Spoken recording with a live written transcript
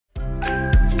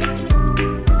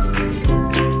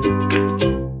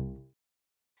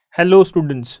Hello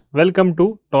students, welcome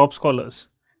to Toppscholars.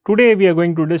 Today we are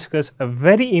going to discuss a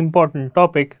very important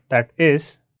topic, that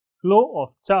is flow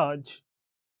of charge,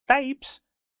 types,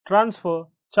 transfer,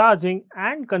 charging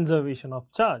and conservation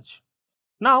of charge.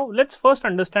 Now let's first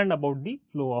understand about the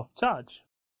flow of charge.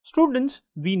 Students,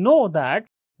 we know that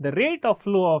the rate of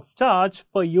flow of charge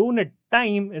per unit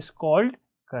time is called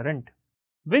current,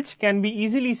 which can be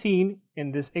easily seen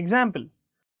in this example.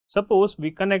 Suppose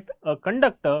we connect a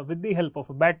conductor with the help of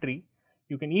a battery.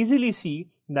 You can easily see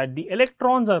that the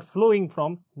electrons are flowing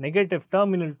from negative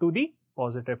terminal to the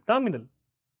positive terminal.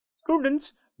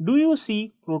 Students, do you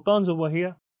see protons over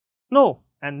here? No,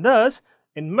 and thus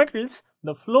in metals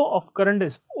the flow of current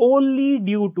is only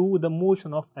due to the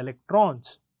motion of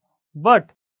electrons.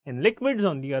 But in liquids,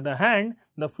 on the other hand,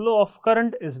 the flow of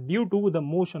current is due to the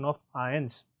motion of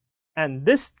ions, and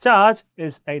this charge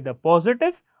is either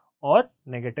positive or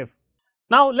negative.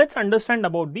 Now let's understand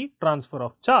about the transfer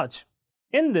of charge.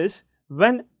 In this,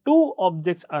 when two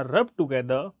objects are rubbed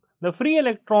together, the free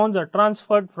electrons are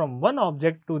transferred from one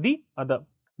object to the other.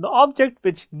 The object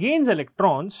which gains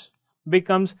electrons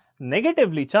becomes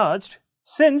negatively charged,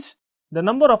 since the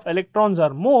number of electrons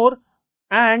are more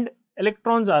and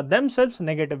electrons are themselves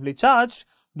negatively charged.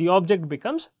 The object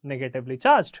becomes negatively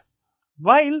charged,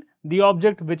 while the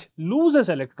object which loses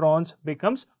electrons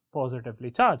becomes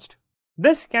positively charged.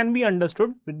 This can be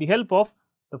understood with the help of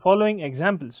the following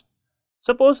examples.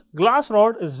 Suppose glass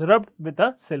rod is rubbed with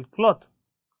a silk cloth.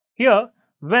 Here,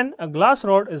 when a glass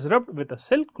rod is rubbed with a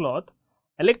silk cloth,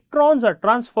 electrons are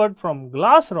transferred from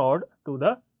glass rod to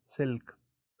the silk.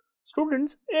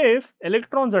 Students, if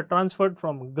electrons are transferred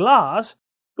from glass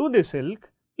to the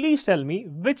silk, please tell me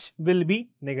which will be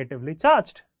negatively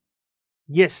charged.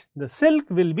 Yes, the silk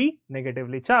will be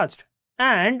negatively charged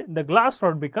and the glass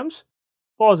rod becomes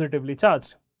positively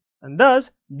charged, and thus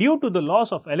due to the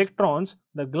loss of electrons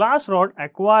the glass rod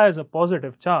acquires a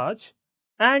positive charge,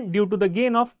 and due to the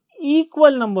gain of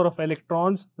equal number of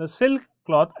electrons the silk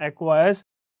cloth acquires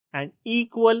an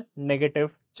equal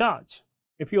negative charge.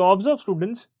 If you observe,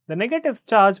 students, the negative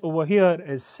charge over here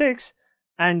is 6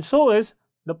 and so is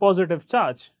the positive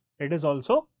charge. It is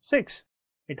also 6.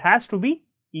 It has to be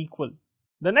equal.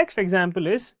 The next example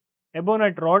is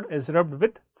ebonite rod is rubbed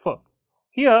with fur.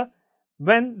 Here,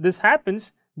 when this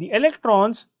happens, the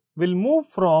electrons will move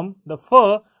from the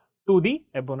fur to the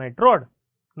ebonite rod.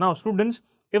 Now students,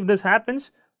 if this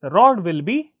happens, the rod will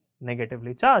be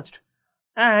negatively charged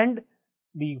and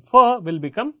the fur will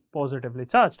become positively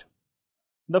charged.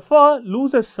 The fur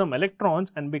loses some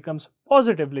electrons and becomes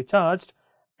positively charged,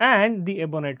 and the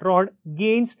ebonite rod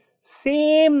gains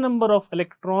same number of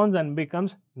electrons and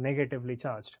becomes negatively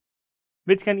charged,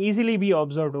 which can easily be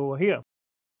observed over here.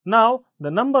 Now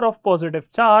the number of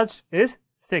positive charge is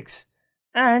 6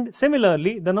 and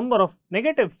similarly the number of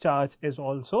negative charge is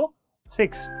also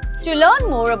 6. To learn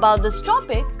more about this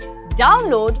topic,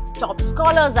 download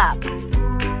Toppscholars app.